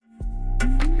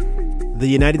the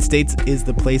United States is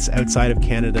the place outside of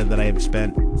Canada that I have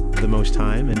spent the most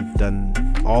time and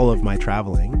done all of my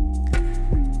traveling.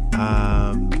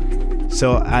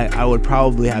 So I would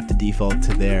probably have to default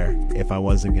to there if I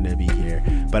wasn't going to be here.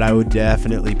 But I would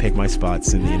definitely pick my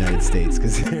spots in the United States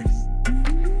because there's...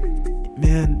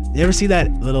 Man, you ever see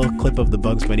that little clip of the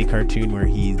Bugs Bunny cartoon where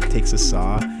he takes a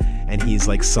saw and he's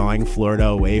like sawing Florida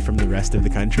away from the rest of the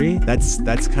country?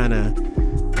 That's kind of,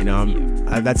 you know,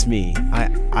 that's me.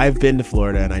 I've been to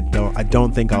Florida and I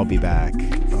don't think I'll be back.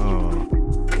 Oh,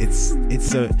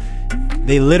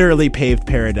 they literally paved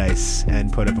paradise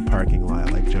and put up a parking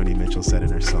lot, like Joni Mitchell said in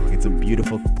her song. It's a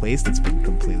beautiful place that's been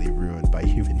completely ruined by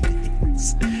human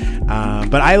beings.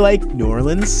 But I like New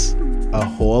Orleans a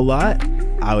whole lot.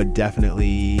 I would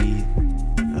definitely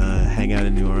hang out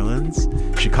in New Orleans.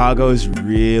 Chicago's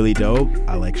really dope.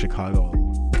 I like Chicago a lot.